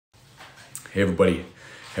Hey everybody,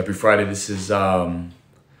 happy Friday. This is umpteenth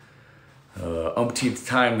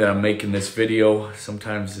time that I'm making this video.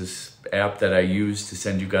 Sometimes this app that I use to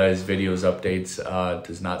send you guys videos, updates,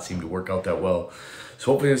 does not seem to work out that well.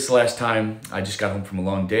 So hopefully this is the last time. I just got home from a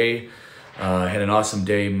long day. Had an awesome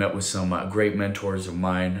day, met with some great mentors of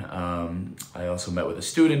mine. I also met with a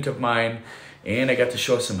student of mine, and I got to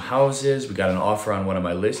show some houses. We got an offer on one of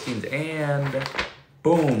my listings, and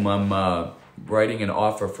boom, I'm writing an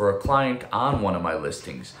offer for a client on one of my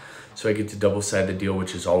listings. So I get to double side the deal,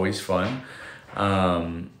 which is always fun.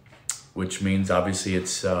 Which means obviously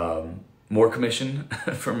it's more commission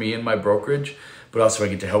for me and my brokerage, but also I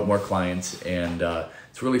get to help more clients, and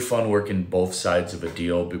it's really fun working both sides of a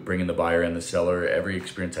deal, bringing the buyer and the seller. Every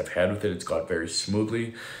experience I've had with it, it's gone very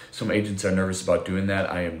smoothly. Some agents are nervous about doing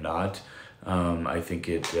that. I am not. I think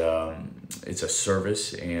it's a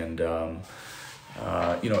service, and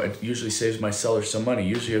you know, it usually saves my seller some money.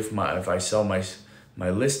 Usually if I sell my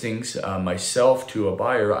listings myself to a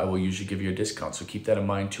buyer, I will usually give you a discount. So keep that in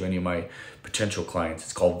mind to any of my potential clients.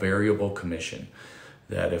 It's called variable commission.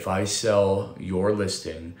 That if I sell your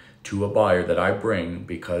listing to a buyer that I bring,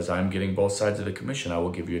 because I'm getting both sides of the commission, I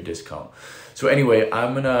will give you a discount. So anyway,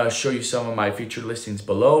 I'm gonna show you some of my featured listings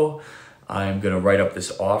below. I'm gonna write up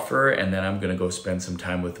this offer, and then I'm gonna go spend some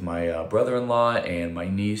time with my brother-in-law and my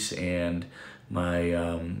niece and my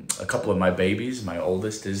a couple of my babies. My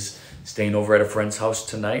oldest is staying over at a friend's house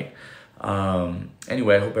tonight.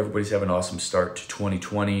 Anyway, I hope everybody's having an awesome start to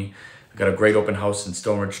 2020. I got a great open house in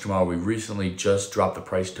Stonebridge tomorrow. We recently just dropped the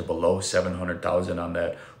price to below $700,000 on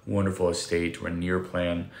that wonderful estate, Rainier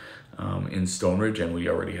plan, in Stonebridge, and we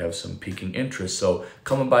already have some peaking interest. So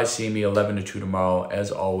come by, see me 11 to 2 tomorrow.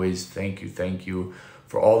 As always, thank you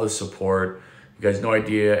for all the support. You guys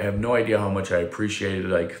have no idea how much I appreciate it.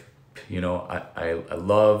 Like, you know, I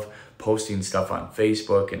love posting stuff on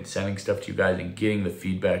Facebook and sending stuff to you guys and getting the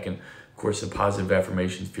feedback, and of course the positive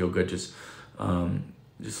affirmations feel good. Just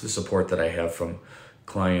the support that I have from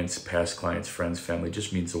clients, past clients, friends, family,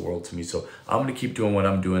 just means the world to me. So I'm gonna keep doing what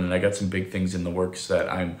I'm doing, and I got some big things in the works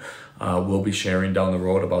that will be sharing down the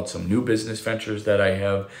road about some new business ventures that I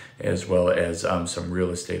have, as well as some real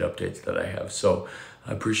estate updates that I have. So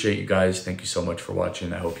I appreciate you guys. Thank you so much for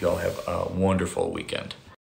watching. I hope you all have a wonderful weekend.